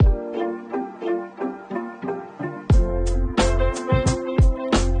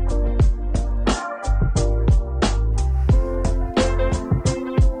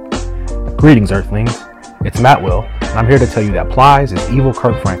Greetings, Earthlings. It's Matt Will, and I'm here to tell you that Plies is evil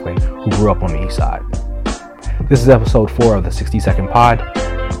Kirk Franklin who grew up on the East Side. This is episode 4 of the 60-second pod,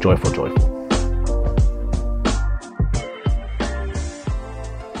 Joyful Joyful.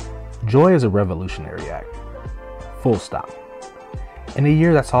 Joy is a revolutionary act. Full stop. In a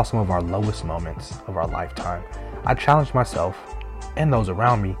year that saw some of our lowest moments of our lifetime, I challenged myself and those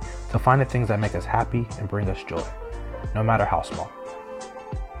around me to find the things that make us happy and bring us joy, no matter how small.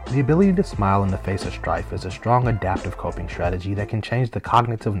 The ability to smile in the face of strife is a strong adaptive coping strategy that can change the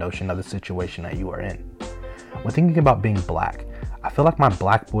cognitive notion of the situation that you are in. When thinking about being black, I feel like my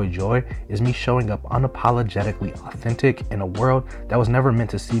black boy joy is me showing up unapologetically authentic in a world that was never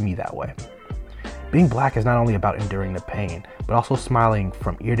meant to see me that way. Being black is not only about enduring the pain, but also smiling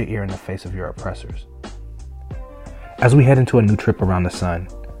from ear to ear in the face of your oppressors. As we head into a new trip around the sun,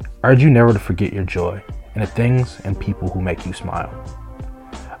 I urge you never to forget your joy in the things and people who make you smile.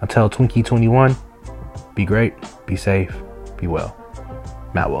 Until 2021, be great, be safe, be well.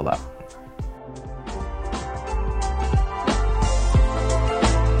 Matt Will out.